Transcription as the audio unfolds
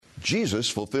Jesus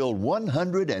fulfilled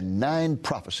 109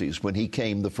 prophecies when he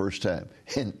came the first time.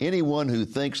 And anyone who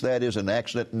thinks that is an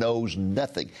accident knows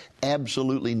nothing,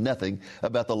 absolutely nothing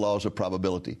about the laws of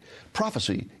probability.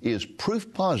 Prophecy is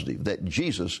proof positive that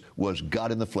Jesus was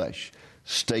God in the flesh.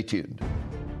 Stay tuned.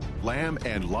 Lamb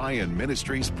and Lion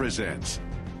Ministries presents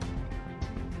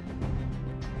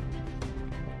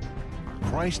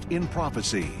Christ in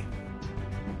Prophecy,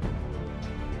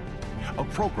 a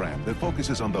program that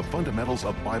focuses on the fundamentals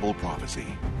of Bible prophecy,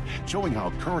 showing how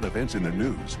current events in the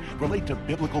news relate to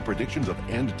biblical predictions of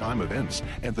end-time events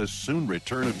and the soon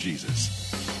return of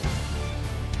Jesus.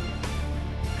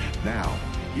 Now,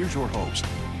 here's your host,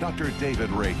 Dr. David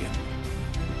Reagan.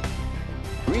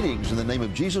 Greetings in the name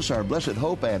of Jesus, our blessed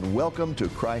hope, and welcome to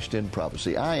Christ in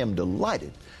Prophecy. I am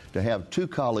delighted to have two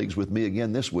colleagues with me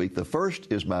again this week. The first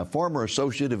is my former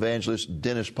associate evangelist,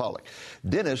 Dennis Pollock.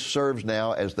 Dennis serves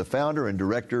now as the founder and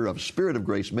director of Spirit of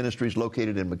Grace Ministries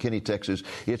located in McKinney, Texas.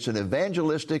 It's an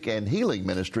evangelistic and healing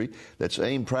ministry that's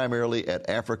aimed primarily at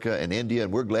Africa and India,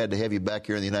 and we're glad to have you back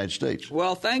here in the United States.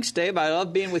 Well, thanks, Dave. I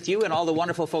love being with you and all the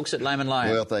wonderful folks at Lamb and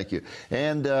Lion. Well, thank you.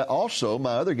 And also,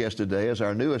 my other guest today is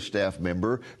our newest staff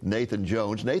member, Nathan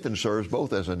Jones. Nathan serves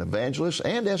both as an evangelist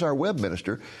and as our web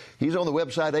minister. He's on the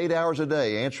website 8 hours a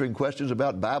day answering questions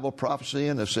about Bible prophecy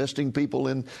and assisting people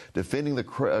in defending the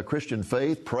Christian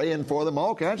faith, praying for them,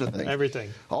 all kinds of things. Everything.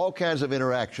 All kinds of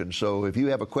interactions. So if you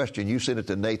have a question, you send it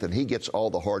to Nathan. He gets all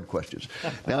the hard questions.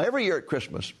 Now, every year at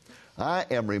Christmas, I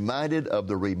am reminded of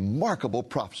the remarkable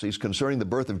prophecies concerning the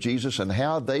birth of Jesus and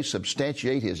how they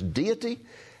substantiate his deity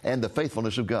and the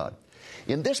faithfulness of God.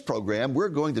 In this program, we're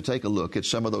going to take a look at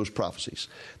some of those prophecies.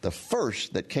 The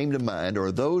first that came to mind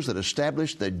are those that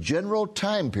established the general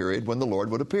time period when the Lord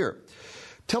would appear.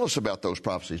 Tell us about those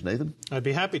prophecies, Nathan. I'd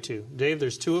be happy to. Dave,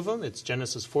 there's two of them. It's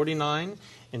Genesis 49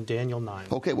 and Daniel 9.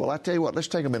 Okay, well, I tell you what, let's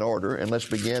take them in order, and let's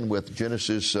begin with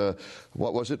Genesis,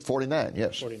 49?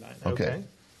 Yes. 49, okay.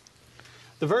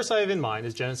 The verse I have in mind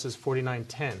is Genesis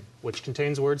 49:10, which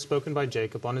contains words spoken by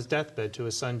Jacob on his deathbed to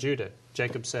his son Judah.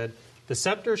 Jacob said, "The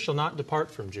scepter shall not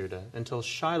depart from Judah until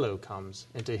Shiloh comes,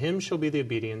 and to him shall be the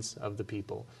obedience of the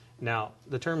people." Now,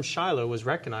 the term Shiloh was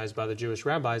recognized by the Jewish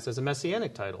rabbis as a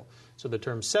messianic title, so the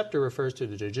term scepter refers to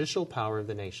the judicial power of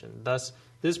the nation. Thus,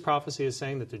 this prophecy is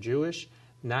saying that the Jewish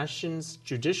nation's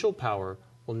judicial power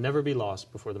will never be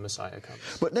lost before the Messiah comes.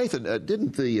 But Nathan,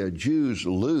 didn't the Jews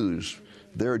lose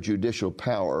their judicial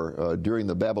power during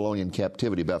the Babylonian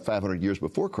captivity about 500 years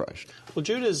before Christ? Well,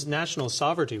 Judah's national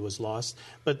sovereignty was lost,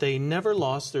 but they never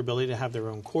lost their ability to have their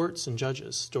own courts and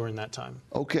judges during that time.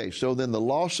 Okay, so then the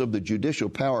loss of the judicial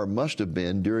power must have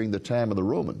been during the time of the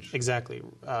Romans. Exactly.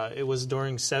 It was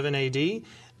during 7 A.D.,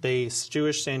 the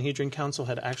Jewish Sanhedrin Council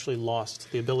had actually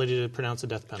lost the ability to pronounce a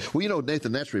death penalty. Well, you know,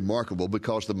 Nathan, that's remarkable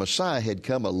because the Messiah had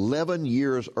come 11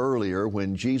 years earlier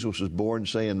when Jesus was born,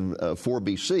 say in 4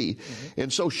 B.C.,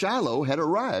 and so Shiloh had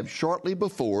arrived shortly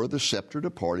before the scepter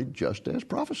departed, just as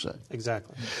prophesied.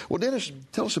 Exactly. Well, Dennis,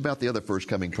 tell us about the other first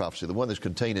coming prophecy, the one that's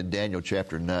contained in Daniel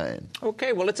chapter 9.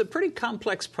 Okay, well, it's a pretty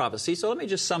complex prophecy, so let me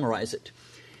just summarize it.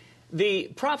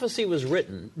 The prophecy was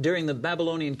written during the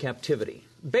Babylonian captivity.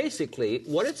 Basically,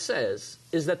 what it says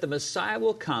is that the Messiah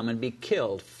will come and be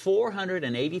killed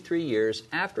 483 years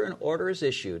after an order is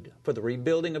issued for the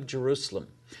rebuilding of Jerusalem.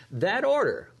 That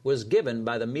order was given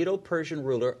by the Medo-Persian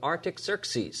ruler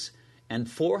Artaxerxes, and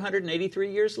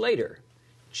 483 years later,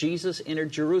 Jesus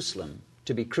entered Jerusalem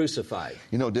to be crucified.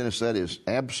 You know, Dennis, that is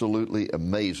absolutely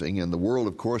amazing, and the world,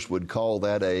 of course, would call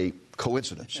that a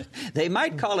coincidence. They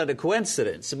might call it a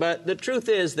coincidence, but the truth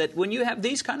is that when you have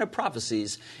these kind of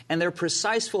prophecies and their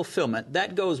precise fulfillment,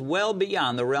 that goes well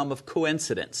beyond the realm of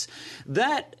coincidence.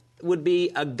 That would be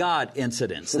a God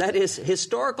incidence. That is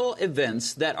historical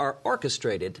events that are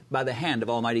orchestrated by the hand of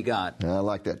Almighty God. I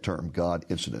like that term, God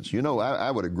incidence. You know, I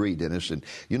would agree, Dennis. And,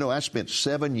 you know, I spent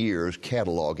 7 years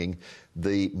cataloging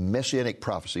the messianic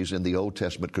prophecies in the Old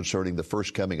Testament concerning the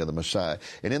first coming of the Messiah.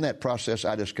 And in that process,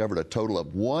 I discovered a total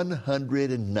of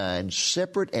 109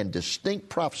 separate and distinct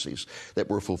prophecies that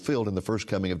were fulfilled in the first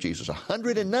coming of Jesus.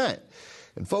 109.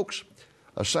 And folks,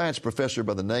 a science professor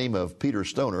by the name of Peter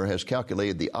Stoner has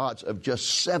calculated the odds of just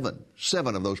seven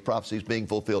of those prophecies being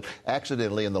fulfilled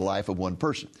accidentally in the life of one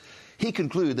person. He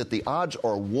concluded that the odds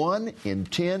are 1 in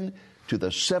 10 to the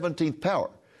 17th power.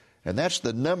 And that's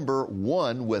the number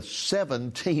 1 with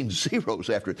 17 zeros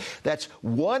after it. That's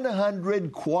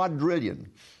 100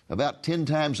 quadrillion, about 10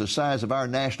 times the size of our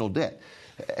national debt.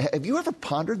 Have you ever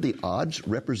pondered the odds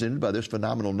represented by this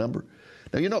phenomenal number?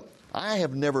 Now, you know, I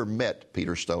have never met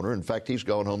Peter Stoner. In fact, he's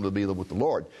gone home to be with the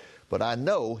Lord. But I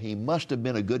know he must have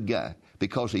been a good guy,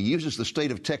 because he uses the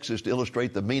state of Texas to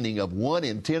illustrate the meaning of 1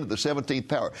 in 10 to the 17th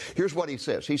power. Here's what he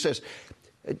says. He says,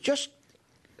 just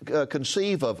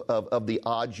conceive of the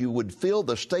odds you would fill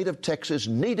the state of Texas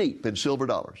knee-deep in silver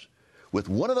dollars, with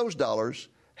one of those dollars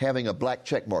having a black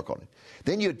check mark on it.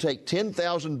 Then you'd take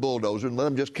 10,000 bulldozers and let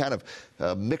them just kind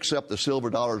of mix up the silver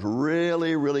dollars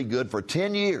really, really good for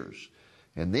 10 years.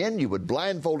 And then you would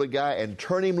blindfold a guy and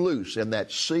turn him loose in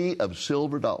that sea of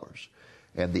silver dollars.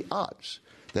 And the odds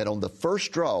that on the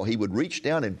first draw he would reach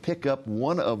down and pick up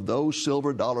one of those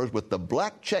silver dollars with the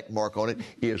black check mark on it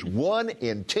is 1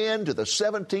 in 10 to the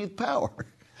 17th power.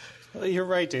 Well, you're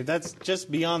right, Dave. That's just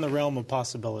beyond the realm of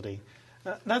possibility.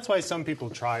 That's why some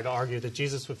people try to argue that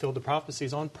Jesus fulfilled the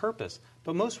prophecies on purpose,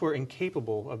 but most were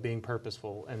incapable of being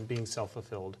purposeful and being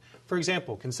self-fulfilled. For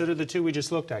example, consider the two we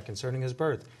just looked at concerning his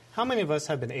birth. How many of us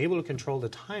have been able to control the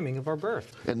timing of our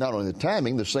birth? And not only the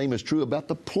timing, the same is true about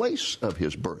the place of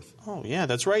his birth. Oh, yeah,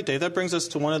 that's right, Dave. That brings us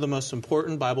to one of the most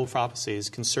important Bible prophecies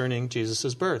concerning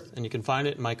Jesus' birth, and you can find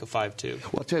it in Micah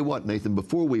 5:2. Well, I'll tell you what, Nathan,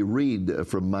 before we read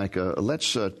from Micah,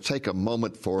 let's take a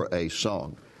moment for a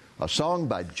song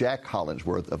by Jack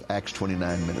Hollingsworth of Acts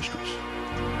 29 Ministries.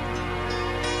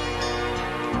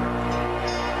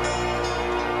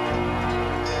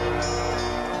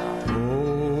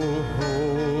 Oh,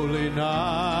 holy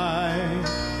night,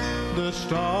 the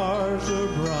stars are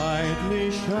brightly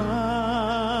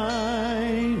shining.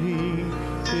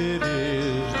 It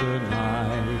is the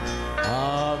night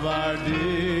of our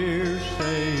dear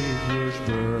Savior's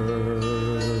birth.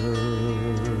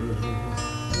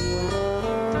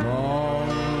 Long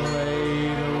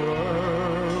lay the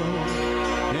world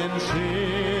in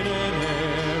sin and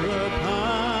error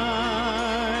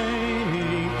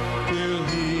pining, till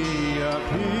he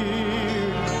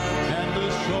appeared and the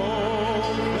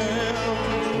soul felt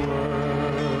its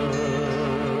worth.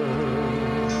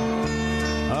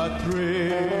 A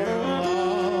thrill of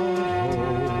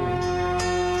hope,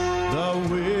 the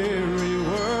weary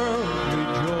world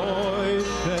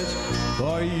rejoices,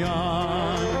 for yonder breaks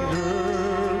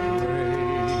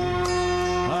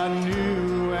a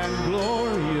new and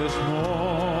glorious morn. On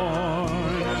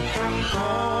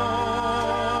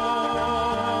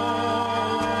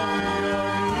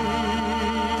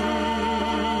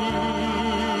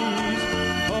your knees,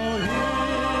 oh, hear the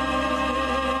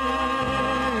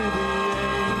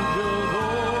angel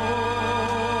voices,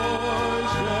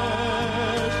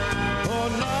 oh,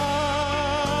 night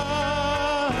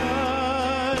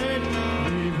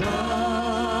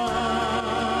divine,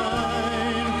 oh,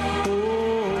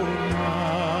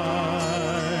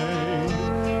 night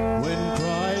when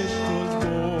Christ was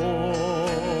born, oh,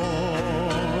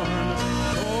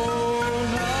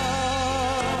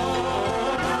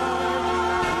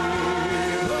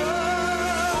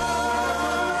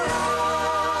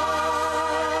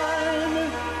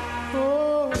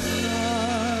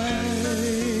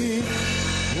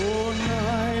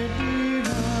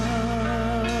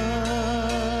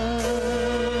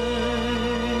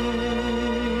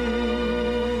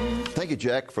 Thank you,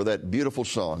 Jack, for that beautiful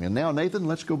song. And now, Nathan,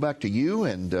 let's go back to you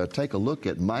and take a look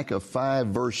at Micah 5,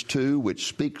 verse 2, which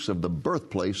speaks of the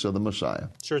birthplace of the Messiah.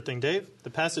 Sure thing, Dave. The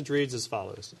passage reads as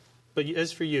follows. But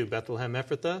as for you, Bethlehem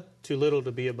Ephrathah, too little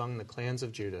to be among the clans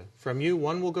of Judah. From you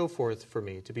one will go forth for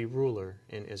me to be ruler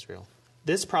in Israel.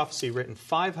 This prophecy, written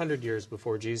 500 years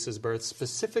before Jesus' birth,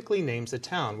 specifically names the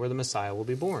town where the Messiah will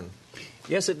be born.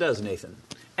 Yes, it does, Nathan.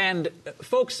 And,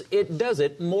 folks, it does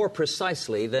it more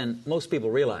precisely than most people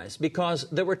realize, because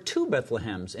there were two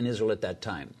Bethlehems in Israel at that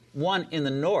time, one in the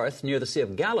north near the Sea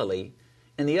of Galilee,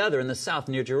 and the other in the south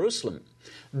near Jerusalem.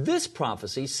 This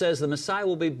prophecy says the Messiah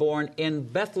will be born in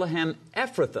Bethlehem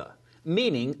Ephrathah,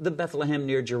 meaning the Bethlehem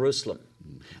near Jerusalem.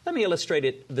 Let me illustrate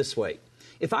it this way.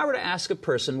 If I were to ask a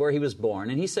person where he was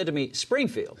born, and he said to me,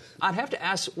 Springfield, I'd have to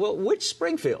ask, well, which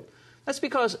Springfield? That's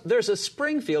because there's a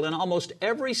Springfield in almost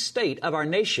every state of our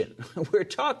nation. We're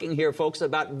talking here, folks,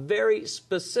 about very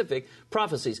specific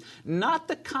prophecies, not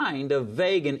the kind of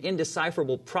vague and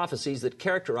indecipherable prophecies that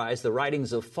characterize the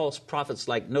writings of false prophets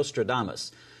like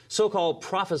Nostradamus, so-called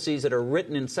prophecies that are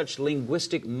written in such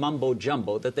linguistic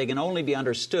mumbo-jumbo that they can only be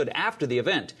understood after the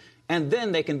event, and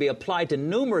then they can be applied to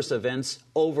numerous events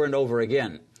over and over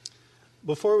again.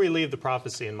 Before we leave the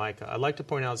prophecy in Micah, I'd like to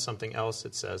point out something else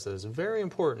it says that is very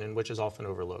important and which is often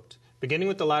overlooked. Beginning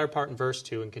with the latter part in verse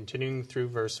 2 and continuing through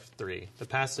verse 3, the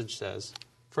passage says,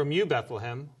 From you,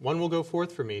 Bethlehem, one will go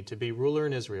forth for me to be ruler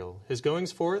in Israel. His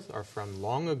goings forth are from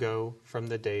long ago, from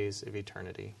the days of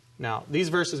eternity. Now, these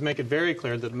verses make it very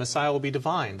clear that the Messiah will be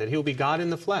divine, that he will be God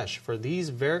in the flesh, for these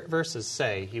verses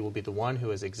say he will be the one who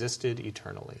has existed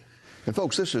eternally. And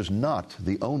folks, this is not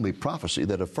the only prophecy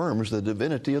that affirms the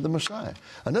divinity of the Messiah.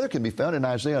 Another can be found in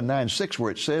Isaiah 9:6,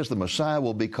 where it says the Messiah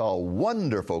will be called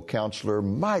Wonderful Counselor,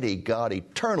 Mighty God,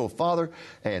 Eternal Father,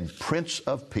 and Prince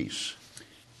of Peace.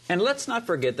 And let's not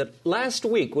forget that last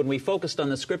week, when we focused on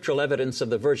the scriptural evidence of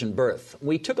the virgin birth,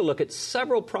 we took a look at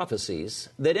several prophecies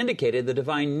that indicated the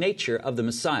divine nature of the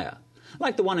Messiah,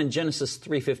 like the one in Genesis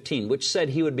 3:15, which said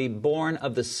he would be born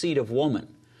of the seed of woman,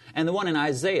 and the one in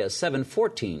Isaiah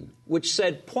 7:14, which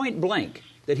said point blank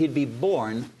that he'd be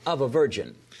born of a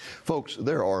virgin. Folks,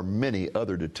 there are many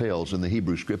other details in the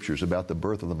Hebrew Scriptures about the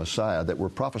birth of the Messiah that were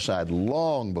prophesied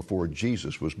long before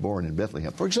Jesus was born in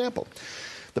Bethlehem. For example,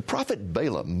 the prophet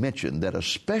Balaam mentioned that a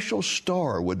special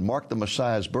star would mark the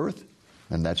Messiah's birth,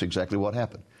 and that's exactly what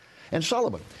happened. And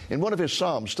Solomon, in one of his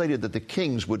Psalms, stated that the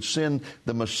kings would send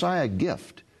the Messiah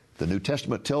gift. The New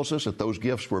Testament tells us that those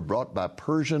gifts were brought by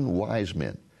Persian wise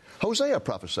men. Hosea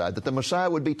prophesied that the Messiah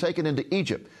would be taken into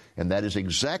Egypt, and that is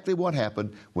exactly what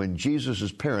happened when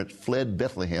Jesus' parents fled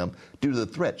Bethlehem due to the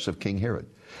threats of King Herod.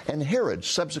 And Herod's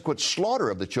subsequent slaughter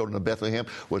of the children of Bethlehem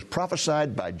was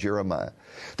prophesied by Jeremiah.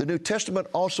 The New Testament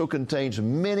also contains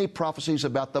many prophecies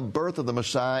about the birth of the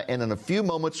Messiah, and in a few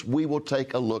moments we will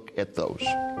take a look at those.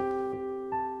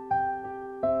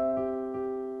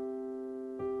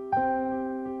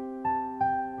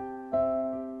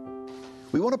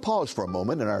 We want to pause for a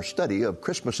moment in our study of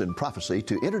Christmas in Prophecy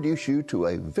to introduce you to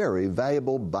a very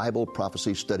valuable Bible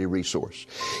prophecy study resource.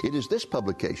 It is this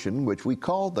publication which we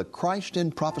call the Christ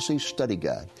in Prophecy Study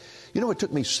Guide. You know, it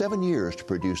took me 7 years to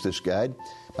produce this guide.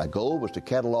 My goal was to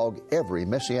catalog every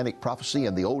messianic prophecy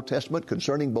in the Old Testament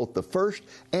concerning both the first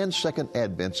and second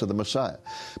advents of the Messiah.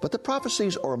 But the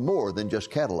prophecies are more than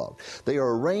just cataloged. They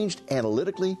are arranged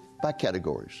analytically by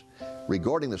categories.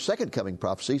 Regarding the second coming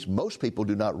prophecies, most people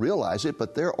do not realize it,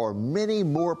 but there are many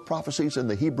more prophecies in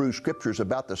the Hebrew Scriptures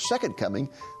about the second coming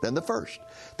than the first.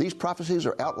 These prophecies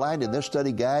are outlined in this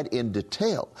study guide in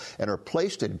detail and are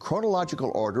placed in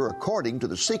chronological order according to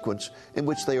the sequence in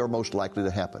which they are most likely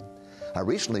to happen. I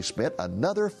recently spent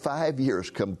another 5 years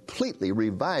completely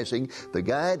revising the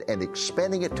guide and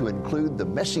expanding it to include the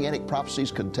messianic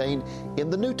prophecies contained in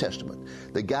the New Testament.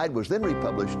 The guide was then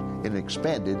republished in an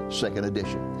expanded second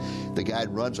edition. The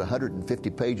guide runs 150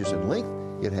 pages in length.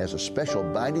 It has a special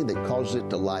binding that causes it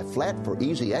to lie flat for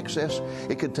easy access.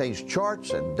 It contains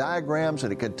charts and diagrams,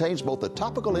 and it contains both a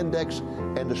topical index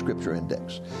and a scripture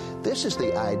index. This is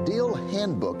the ideal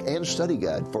handbook and study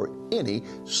guide for any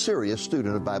serious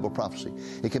student of Bible prophecy.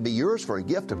 It can be yours for a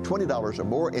gift of $20 or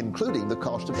more, including the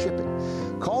cost of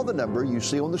shipping. Call the number you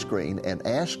see on the screen and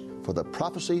ask for the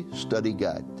Prophecy Study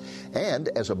Guide. And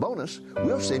as a bonus,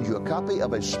 we'll send you a copy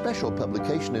of a special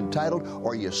publication entitled,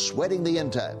 Are You Sweating the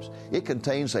End Times? It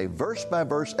contains a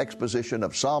verse-by-verse exposition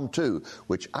of Psalm 2,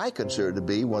 which I consider to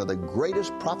be one of the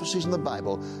greatest prophecies in the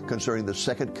Bible concerning the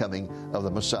second coming of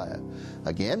the Messiah.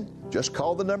 Again, just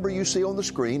call the number you see on the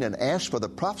screen and ask for the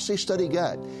Prophecy Study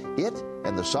Guide. It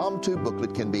and the Psalm 2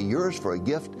 booklet can be yours for a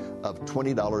gift of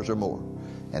 $20 or more.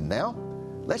 And now,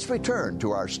 let's return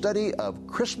to our study of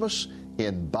Christmas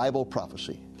in Bible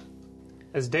prophecy.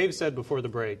 As Dave said before the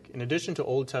break, in addition to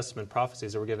Old Testament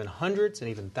prophecies that were given hundreds and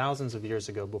even thousands of years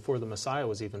ago before the Messiah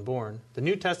was even born, the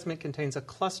New Testament contains a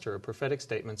cluster of prophetic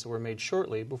statements that were made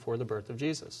shortly before the birth of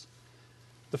Jesus.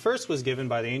 The first was given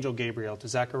by the angel Gabriel to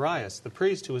Zacharias, the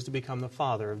priest who was to become the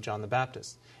father of John the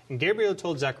Baptist. And Gabriel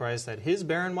told Zacharias that his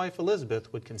barren wife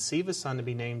Elizabeth would conceive a son to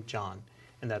be named John,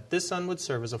 and that this son would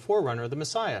serve as a forerunner of the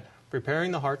Messiah,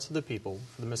 preparing the hearts of the people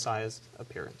for the Messiah's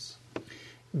appearance.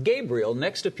 Gabriel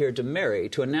next appeared to Mary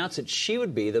to announce that she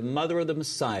would be the mother of the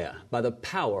Messiah by the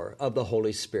power of the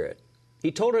Holy Spirit.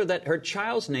 He told her that her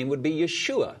child's name would be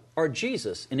Yeshua, or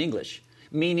Jesus in English,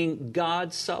 meaning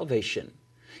God's salvation.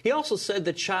 He also said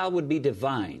the child would be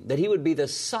divine, that he would be the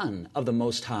Son of the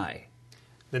Most High.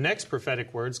 The next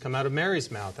prophetic words come out of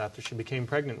Mary's mouth after she became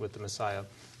pregnant with the Messiah.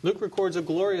 Luke records a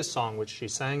glorious song which she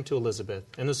sang to Elizabeth.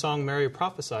 In the song, Mary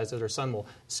prophesies that her son will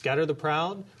scatter the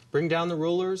proud, bring down the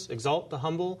rulers, exalt the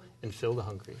humble, and fill the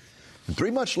hungry. And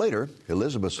 3 months later,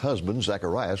 Elizabeth's husband,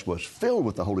 Zacharias, was filled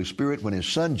with the Holy Spirit when his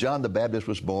son John the Baptist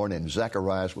was born, and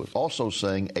Zacharias was also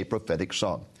sang a prophetic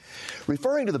song.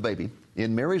 Referring to the baby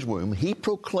in Mary's womb, he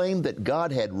proclaimed that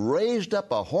God had raised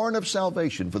up a horn of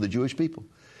salvation for the Jewish people.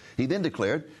 He then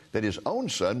declared that his own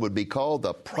son would be called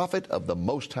the prophet of the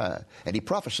Most High, and he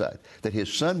prophesied that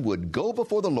his son would go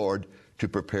before the Lord to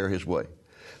prepare his way.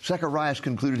 Zacharias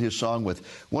concluded his song with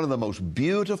one of the most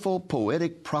beautiful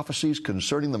poetic prophecies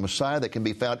concerning the Messiah that can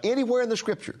be found anywhere in the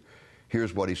Scripture.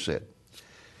 Here's what he said.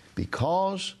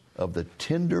 Because of the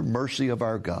tender mercy of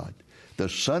our God, The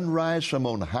sunrise from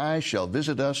on high shall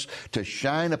visit us, to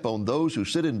shine upon those who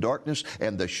sit in darkness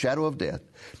and the shadow of death,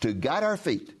 to guide our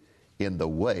feet in the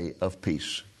way of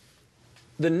peace.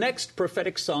 The next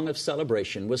prophetic song of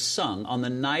celebration was sung on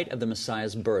the night of the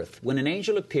Messiah's birth, when an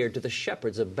angel appeared to the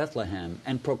shepherds of Bethlehem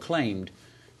and proclaimed,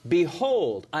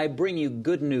 "Behold, I bring you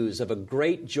good news of a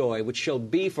great joy, which shall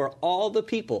be for all the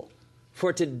people.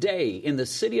 For today, in the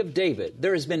city of David,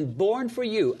 there has been born for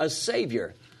you a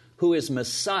Savior, who is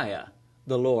Messiah,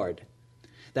 the Lord."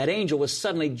 That angel was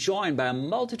suddenly joined by a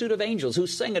multitude of angels who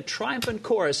sang a triumphant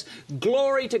chorus,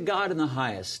 "Glory to God in the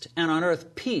highest, and on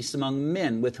earth peace among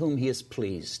men with whom he is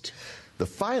pleased." The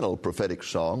final prophetic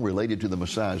song related to the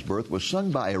Messiah's birth was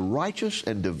sung by a righteous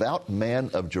and devout man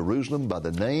of Jerusalem by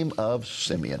the name of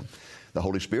Simeon. The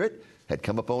Holy Spirit had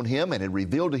come upon him and had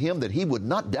revealed to him that he would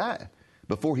not die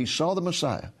before he saw the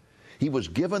Messiah. He was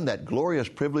given that glorious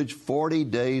privilege 40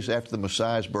 days after the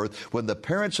Messiah's birth, when the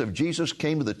parents of Jesus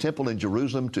came to the temple in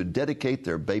Jerusalem to dedicate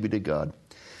their baby to God.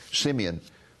 Simeon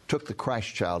took the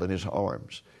Christ child in his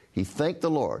arms. He thanked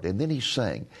the Lord, and then he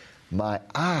sang, "My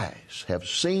eyes have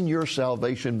seen your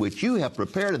salvation, which you have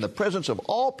prepared in the presence of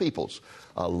all peoples,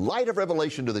 a light of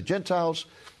revelation to the Gentiles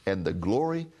and the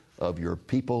glory of your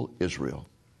people Israel."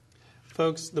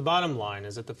 Folks, the bottom line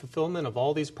is that the fulfillment of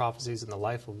all these prophecies in the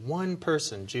life of one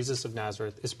person, Jesus of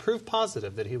Nazareth, is proof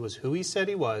positive that he was who he said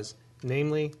he was,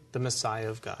 namely the Messiah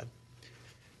of God.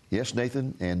 Yes,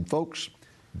 Nathan, and folks,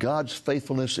 God's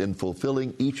faithfulness in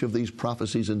fulfilling each of these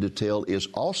prophecies in detail is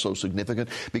also significant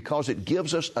because it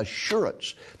gives us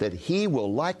assurance that he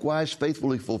will likewise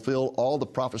faithfully fulfill all the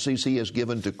prophecies he has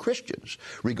given to Christians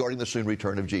regarding the soon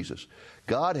return of Jesus.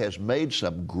 God has made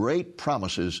some great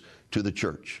promises to the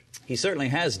church. He certainly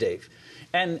has, Dave.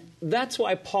 And that's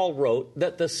why Paul wrote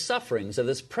that the sufferings of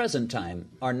this present time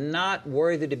are not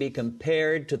worthy to be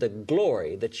compared to the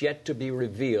glory that's yet to be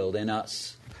revealed in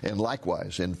us. And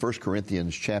likewise, in 1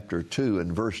 Corinthians chapter 2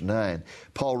 and verse 9,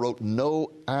 Paul wrote,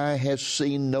 "No eye has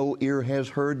seen, no ear has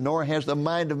heard, nor has the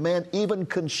mind of man even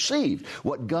conceived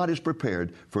what God has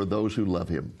prepared for those who love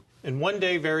him." And one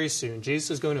day, very soon,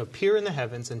 Jesus is going to appear in the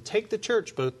heavens and take the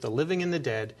church, both the living and the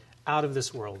dead, out of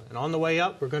this world. And on the way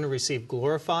up, we're going to receive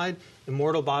glorified,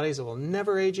 immortal bodies that will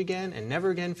never age again and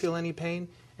never again feel any pain.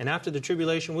 And after the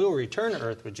tribulation, we will return to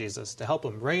earth with Jesus to help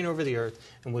him reign over the earth,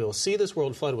 and we will see this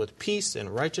world flooded with peace and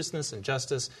righteousness and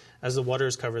justice as the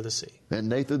waters cover the sea. And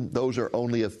Nathan, those are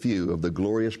only a few of the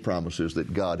glorious promises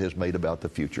that God has made about the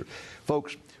future.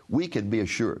 Folks, we can be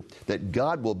assured that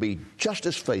God will be just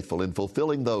as faithful in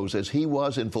fulfilling those as he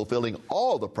was in fulfilling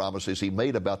all the promises he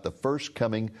made about the first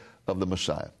coming of the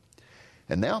Messiah.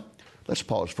 And now, let's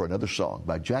pause for another song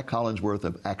by Jack Hollingsworth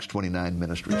of Acts 29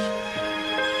 Ministries.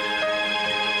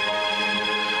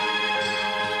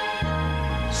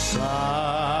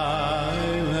 Silent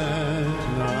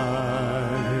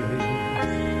night,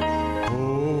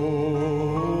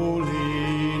 holy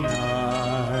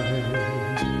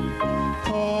night,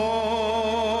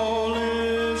 all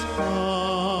is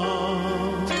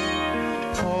calm,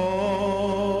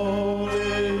 all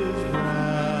is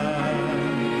bright,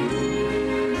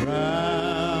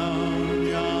 round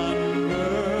yon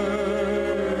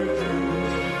virgin,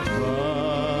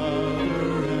 brother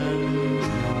and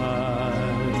child.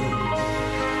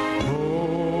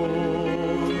 Holy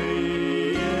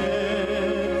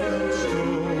infant, so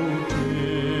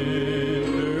tender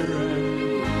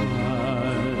and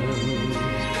mild,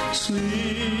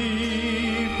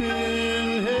 sleep in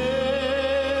heavenly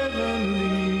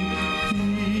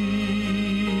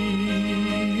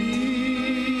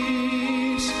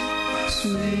peace,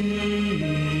 sleep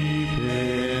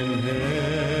in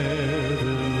heavenly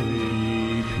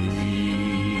peace.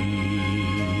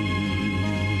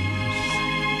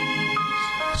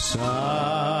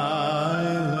 Silent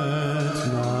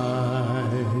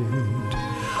night,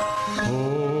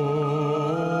 holy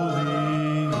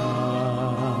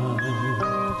night,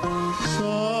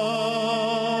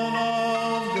 Son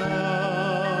of God,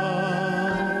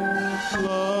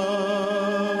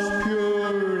 love's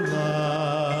pure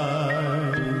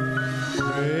light,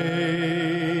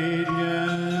 radiant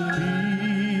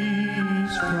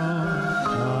peace from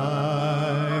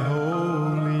thy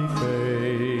holy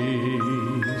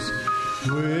face,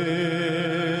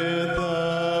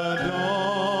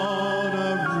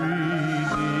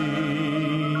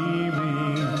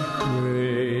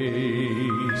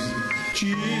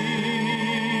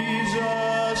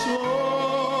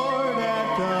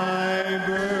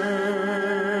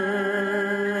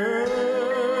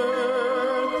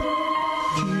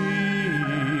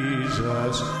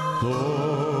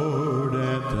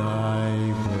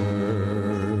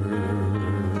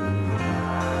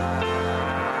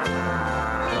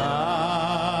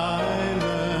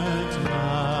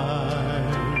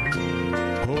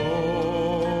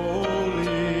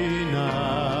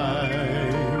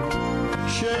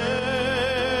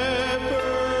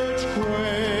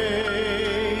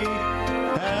 Wait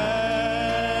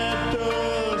at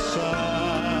the side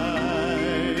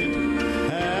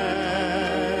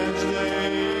as they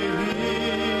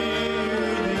hear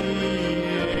the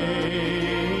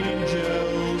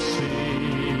angels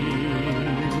sing.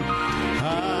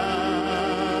 Hallelujah,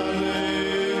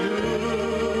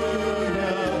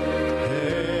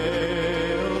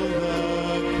 hail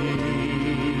the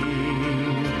King.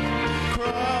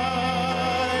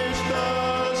 Christ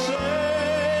the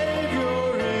Savior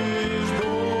is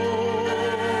born.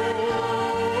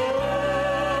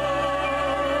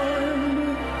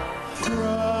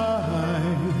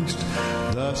 Christ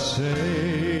the Savior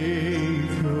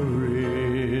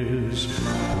is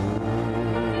born.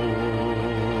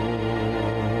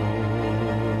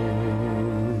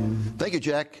 Thank you,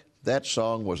 Jack. That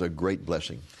song was a great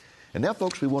blessing. And now,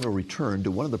 folks, we want to return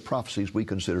to one of the prophecies we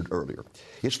considered earlier.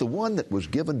 It's the one that was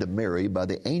given to Mary by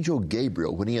the angel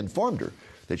Gabriel when he informed her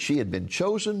that she had been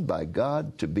chosen by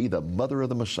God to be the mother of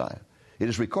the Messiah. It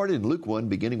is recorded in Luke 1,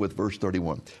 beginning with verse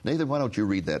 31. Nathan, why don't you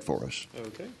read that for us?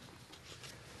 Okay.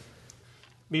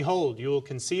 Behold, you will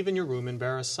conceive in your womb and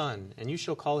bear a son, and you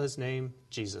shall call his name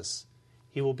Jesus.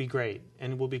 He will be great,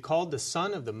 and will be called the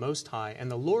Son of the Most High, and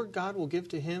the Lord God will give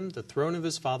to him the throne of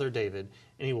his father David,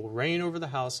 and he will reign over the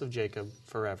house of Jacob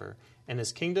forever, and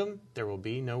his kingdom there will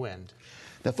be no end.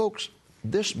 Now, folks,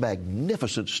 this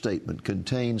magnificent statement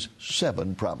contains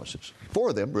 7 promises. 4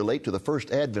 of them relate to the first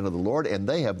advent of the Lord, and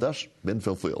they have thus been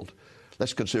fulfilled.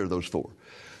 Let's consider those 4.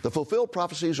 The fulfilled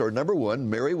prophecies are, number 1,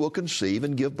 Mary will conceive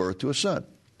and give birth to a son.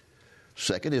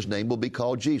 2nd, his name will be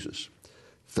called Jesus.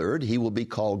 3rd, he will be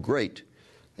called Great.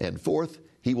 And 4th,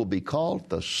 he will be called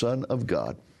the Son of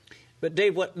God. But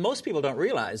Dave, what most people don't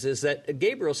realize is that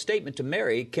Gabriel's statement to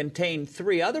Mary contained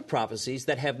 3 other prophecies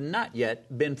that have not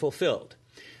yet been fulfilled.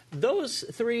 Those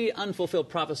 3 unfulfilled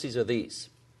prophecies are these.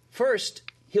 First,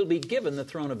 he'll be given the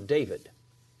throne of David.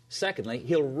 Secondly,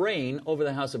 he'll reign over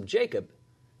the house of Jacob.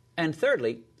 And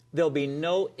thirdly, there'll be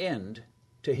no end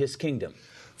to his kingdom.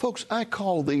 Folks, I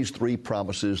call these 3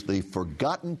 promises the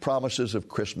forgotten promises of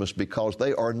Christmas because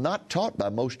they are not taught by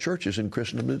most churches in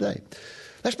Christendom today.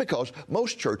 That's because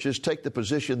most churches take the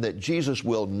position that Jesus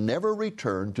will never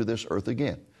return to this earth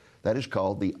again. That is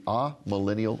called the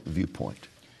amillennial viewpoint.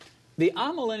 The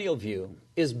amillennial view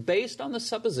is based on the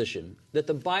supposition that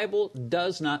the Bible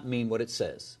does not mean what it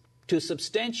says. To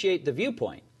substantiate the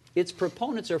viewpoint, its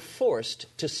proponents are forced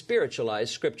to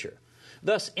spiritualize Scripture.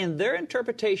 Thus, in their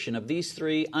interpretation of these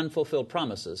 3 unfulfilled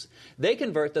promises, they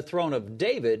convert the throne of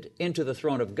David into the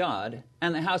throne of God,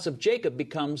 and the house of Jacob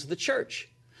becomes the church.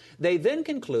 They then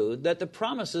conclude that the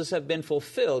promises have been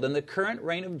fulfilled in the current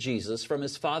reign of Jesus from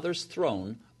his Father's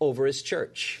throne over his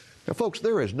church. Now, folks,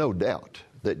 there is no doubt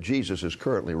that Jesus is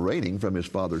currently reigning from his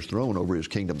Father's throne over his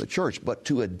kingdom, the church. But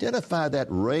to identify that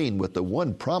reign with the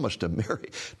one promised to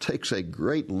Mary takes a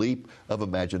great leap of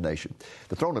imagination.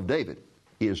 The throne of David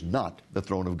is not the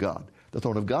throne of God. The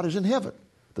throne of God is in heaven.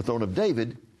 The throne of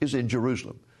David is in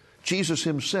Jerusalem. Jesus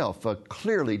himself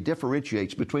clearly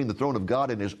differentiates between the throne of God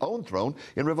and his own throne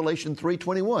in Revelation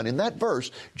 3:21. In that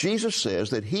verse, Jesus says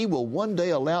that he will one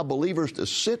day allow believers to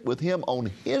sit with him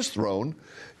on his throne,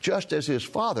 just as his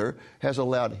Father has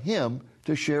allowed him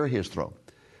to share his throne.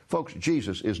 Folks,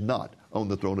 Jesus is not on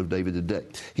the throne of David today.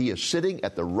 He is sitting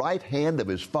at the right hand of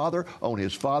his Father on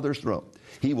his Father's throne.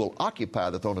 He will occupy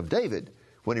the throne of David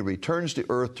when he returns to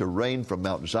earth to reign from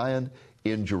Mount Zion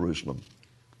in Jerusalem.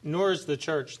 Nor is the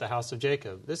church the house of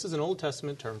Jacob. This is an Old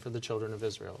Testament term for the children of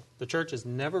Israel. The church is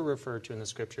never referred to in the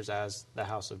Scriptures as the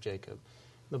house of Jacob.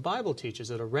 The Bible teaches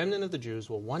that a remnant of the Jews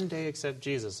will one day accept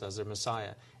Jesus as their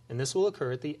Messiah, and this will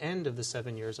occur at the end of the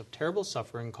 7 years of terrible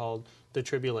suffering called the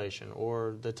tribulation,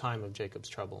 or the time of Jacob's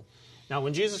trouble. Now,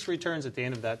 when Jesus returns at the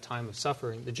end of that time of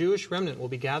suffering, the Jewish remnant will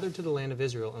be gathered to the land of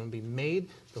Israel and will be made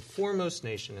the foremost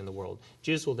nation in the world.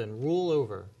 Jesus will then rule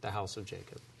over the house of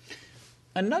Jacob.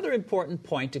 Another important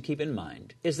point to keep in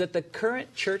mind is that the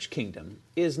current church kingdom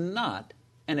is not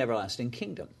an everlasting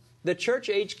kingdom. The church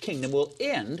age kingdom will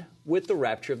end with the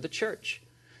rapture of the church.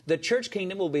 The church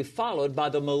kingdom will be followed by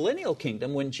the millennial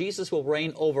kingdom when Jesus will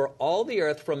reign over all the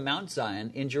earth from Mount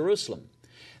Zion in Jerusalem.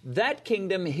 That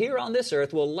kingdom here on this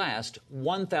earth will last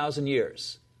 1,000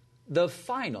 years. The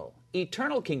final,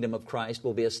 eternal kingdom of Christ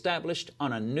will be established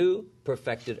on a new,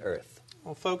 perfected earth.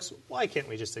 Well, folks, why can't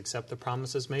we just accept the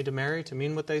promises made to Mary to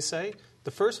mean what they say? The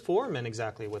first 4 meant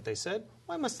exactly what they said.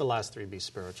 Why must the last 3 be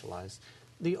spiritualized?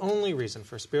 The only reason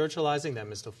for spiritualizing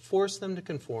them is to force them to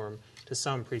conform to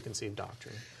some preconceived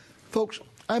doctrine. Folks,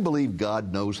 I believe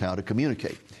God knows how to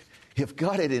communicate. If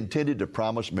God had intended to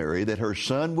promise Mary that her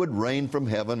son would reign from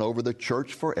heaven over the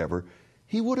church forever,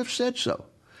 he would have said so.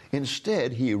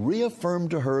 Instead, he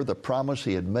reaffirmed to her the promise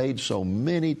he had made so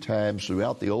many times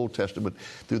throughout the Old Testament,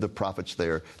 through the prophets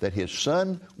there, that his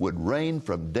son would reign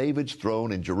from David's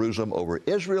throne in Jerusalem over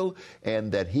Israel,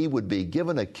 and that he would be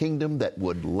given a kingdom that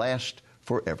would last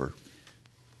forever.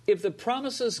 If the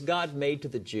promises God made to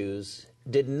the Jews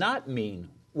did not mean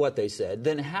what they said,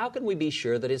 then how can we be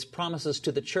sure that his promises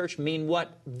to the church mean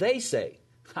what they say?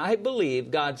 I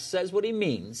believe God says what he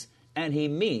means, and he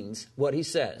means what he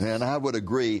says. And I would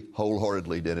agree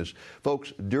wholeheartedly, Dennis.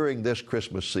 Folks, during this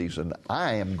Christmas season,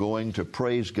 I am going to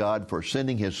praise God for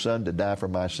sending his son to die for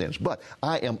my sins. But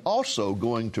I am also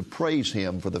going to praise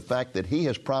him for the fact that he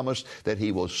has promised that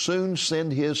he will soon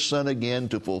send his son again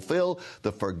to fulfill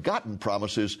the forgotten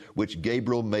promises which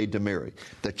Gabriel made to Mary.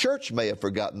 The church may have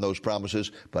forgotten those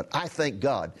promises, but I thank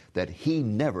God that he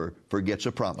never forgets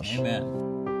a promise.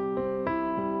 Amen.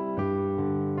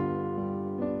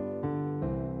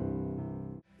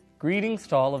 Greetings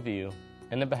to all of you,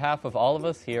 and on behalf of all of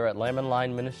us here at Lamb and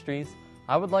Lion Ministries,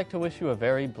 I would like to wish you a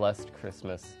very blessed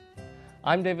Christmas.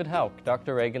 I'm David Houck,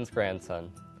 Dr. Reagan's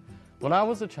grandson. When I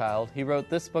was a child, he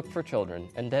wrote this book for children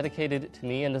and dedicated it to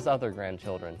me and his other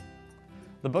grandchildren.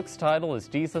 The book's title is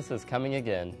Jesus is Coming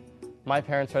Again. My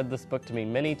parents read this book to me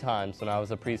many times when I was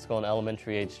a preschool and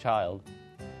elementary age child.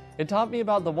 It taught me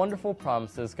about the wonderful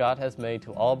promises God has made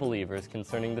to all believers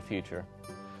concerning the future.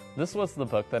 This was the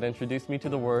book that introduced me to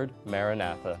the word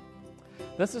Maranatha.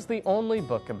 This is the only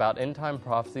book about end-time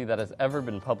prophecy that has ever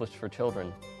been published for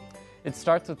children. It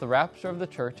starts with the rapture of the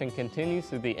church and continues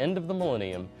through the end of the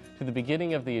millennium to the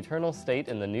beginning of the eternal state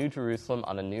in the New Jerusalem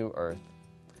on a new earth.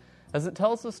 As it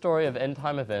tells the story of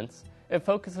end-time events, it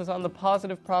focuses on the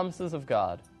positive promises of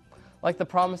God, like the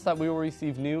promise that we will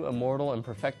receive new, immortal, and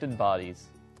perfected bodies,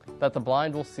 that the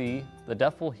blind will see, the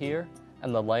deaf will hear,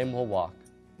 and the lame will walk.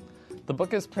 The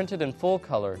book is printed in full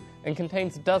color and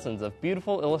contains dozens of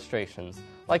beautiful illustrations,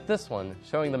 like this one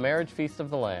showing the marriage feast of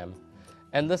the Lamb,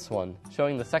 and this one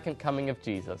showing the second coming of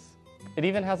Jesus. It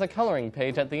even has a coloring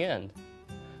page at the end.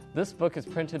 This book is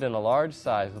printed in a large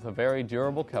size with a very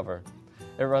durable cover.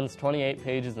 It runs 28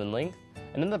 pages in length,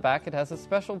 and in the back it has a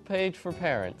special page for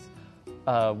parents,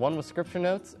 one with scripture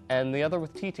notes and the other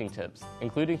with teaching tips,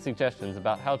 including suggestions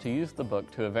about how to use the book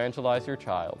to evangelize your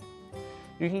child.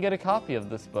 You can get a copy of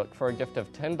this book for a gift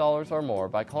of $10 or more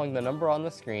by calling the number on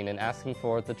the screen and asking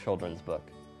for the children's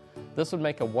book. This would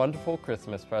make a wonderful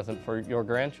Christmas present for your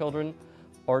grandchildren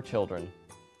or children.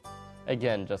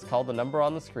 Again, just call the number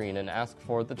on the screen and ask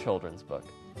for the children's book.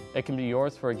 It can be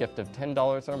yours for a gift of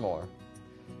 $10 or more.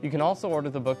 You can also order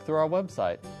the book through our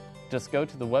website. Just go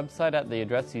to the website at the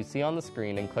address you see on the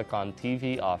screen and click on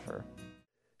TV Offer.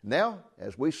 Now,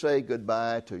 as we say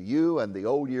goodbye to you and the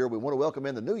old year, we want to welcome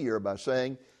in the new year by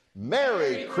saying,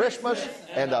 Merry Christmas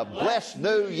and a blessed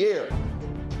New Year.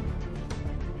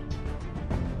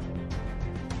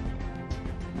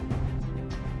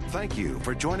 Thank you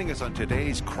for joining us on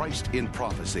today's Christ in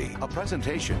Prophecy, a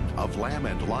presentation of Lamb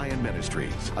and Lion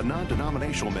Ministries, a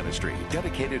non-denominational ministry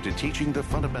dedicated to teaching the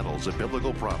fundamentals of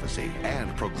biblical prophecy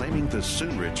and proclaiming the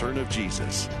soon return of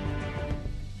Jesus.